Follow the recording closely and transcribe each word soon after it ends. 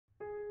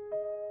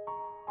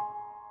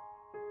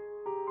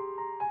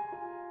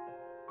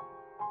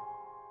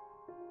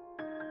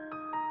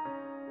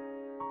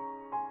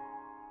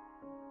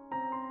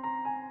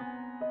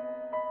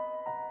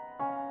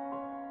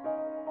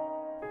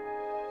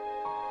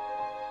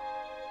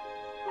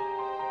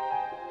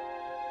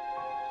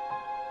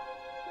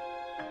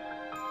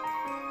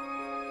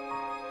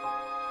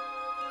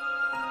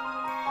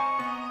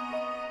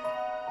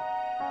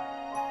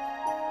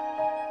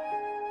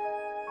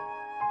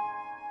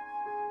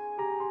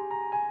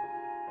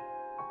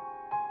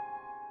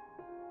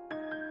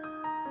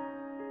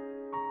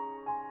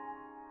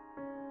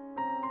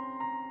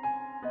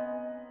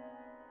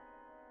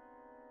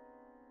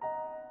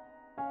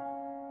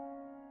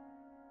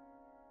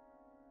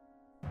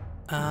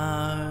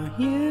Are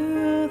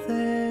you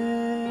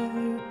there?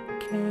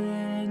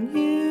 Can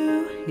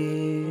you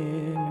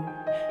hear?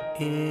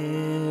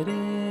 It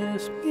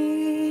is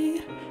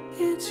me,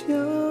 it's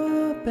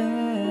your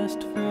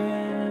best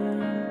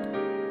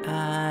friend.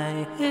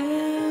 I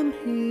am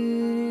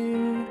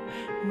here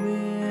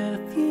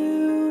with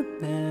you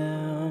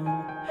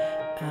now.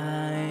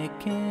 I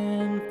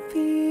can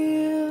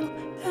feel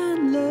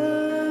and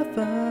love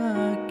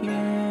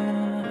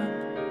again.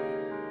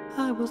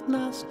 I was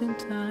lost in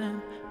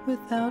time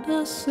without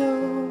a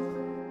soul,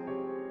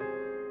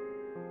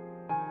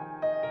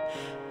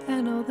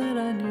 and all that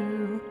I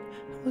knew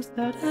was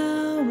that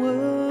I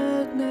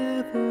would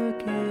never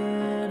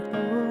get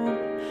home.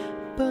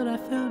 But I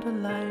found a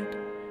light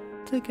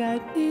to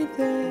guide me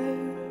there,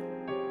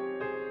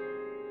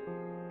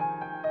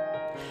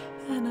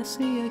 and I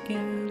see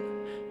again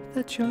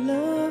that your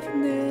love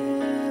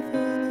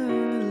never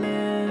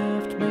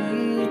left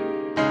me.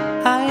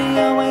 I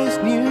always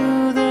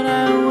knew that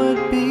I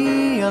would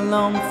be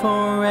alone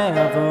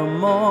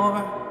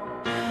forevermore,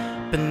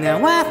 but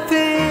now I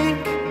think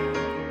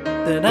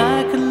that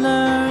I could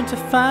learn to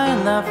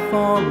find love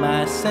for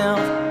myself.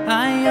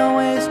 I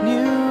always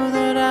knew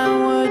that I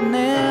would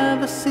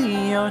never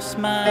see your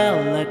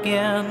smile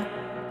again,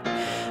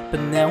 but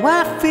now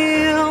I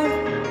feel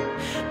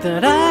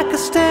that I could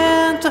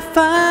stand to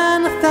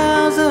find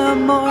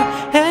 1,000 more.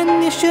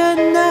 And you should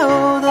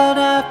know that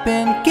I've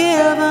been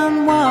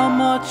given one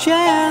more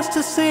chance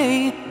to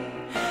see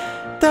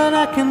that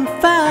I can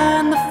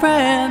find the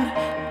friend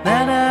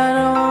that I'd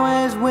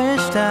always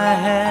wished I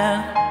had.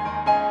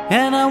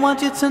 And I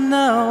want you to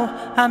know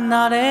I'm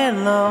not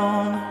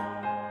alone.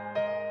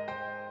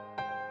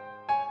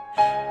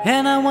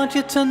 And I want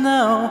you to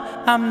know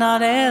I'm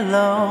not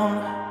alone.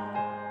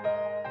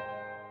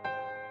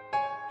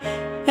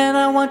 And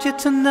I want you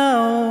to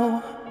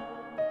know,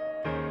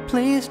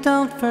 please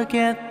don't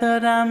forget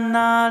that I'm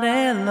not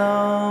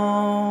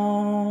alone.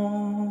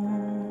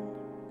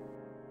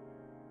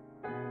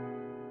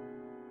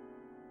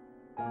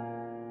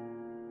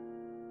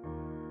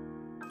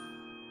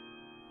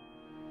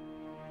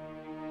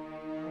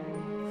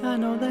 I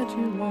know that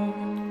you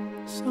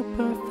weren't so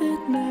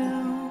perfect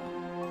now,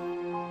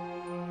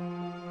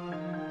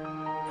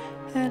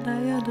 and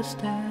I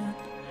understand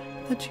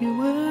that you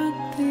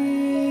weren't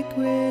the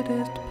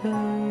greatest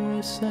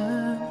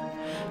person.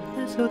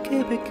 That's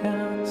okay,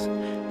 because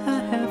I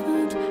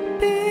haven't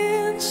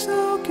been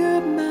so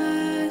good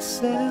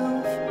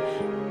myself,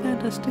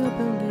 and I still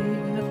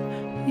believe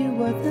you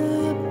were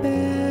the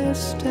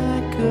best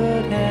I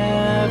could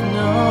have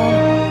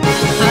known.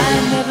 I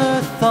never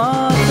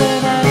thought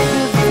that I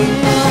could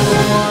feel the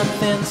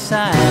warmth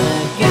inside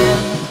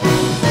again.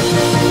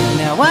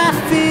 Now I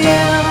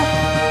feel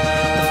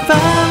the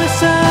fire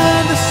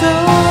inside the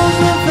souls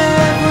of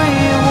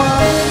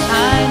everyone.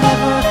 I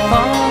never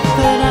thought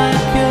that I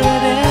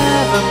could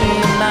ever be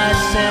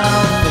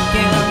myself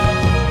again,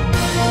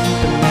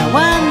 but now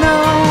I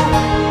know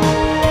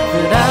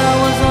that I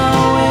was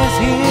always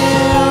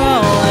here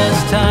all this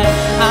time.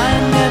 I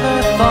never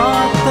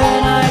thought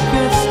that I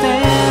could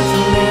stand to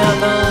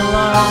live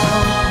alone.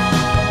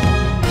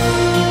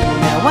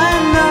 Now I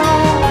know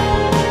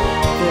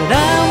that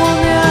I will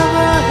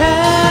never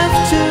have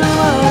to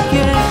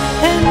again.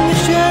 And you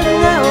should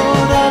know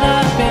that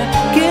I've been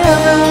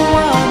given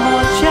one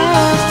more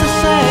chance to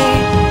say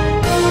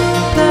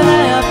that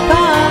I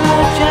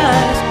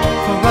apologize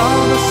for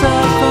all the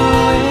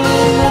suffering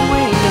that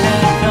we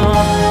had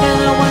gone. And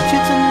I want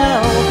you to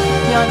know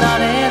you're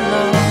not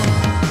alone.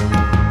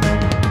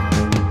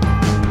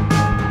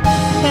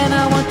 And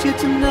I want you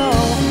to know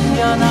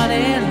you're not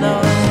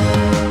alone.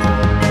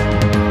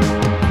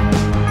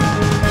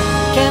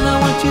 And I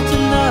want you to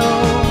know,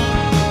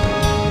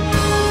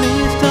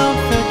 please don't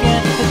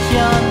forget that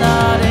you're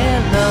not alone.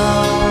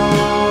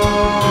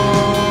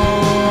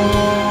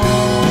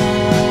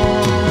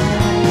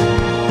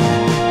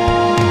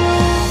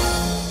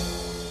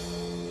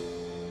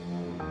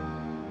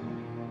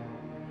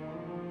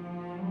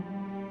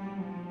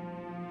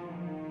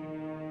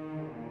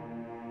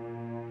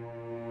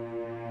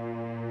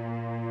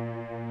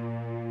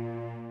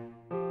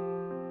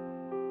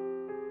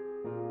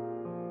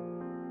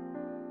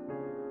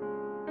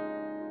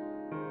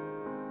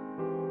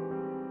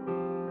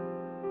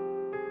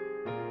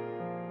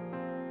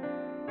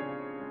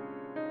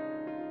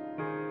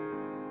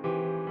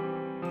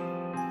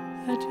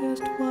 I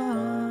just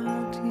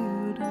want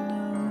you to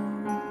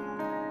know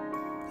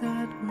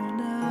that we're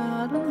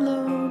not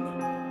alone.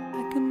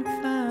 I can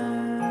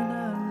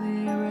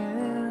finally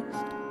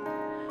rest.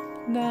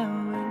 Now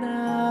we're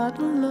not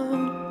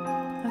alone.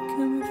 I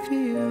can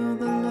feel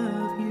the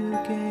love you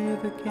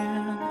gave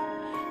again.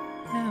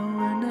 Now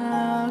we're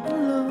not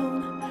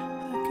alone.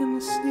 I can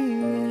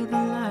see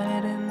the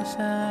light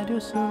inside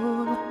your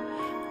soul.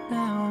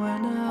 Now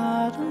we're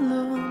not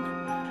alone.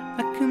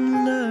 I can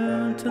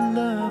learn to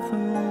love the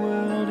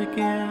world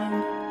again.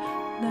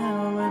 Now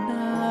we're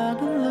not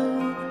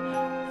alone.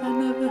 I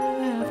never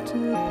have to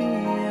be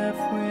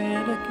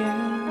afraid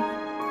again.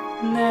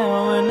 Now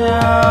we're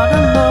not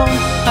alone.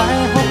 I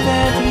hope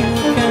that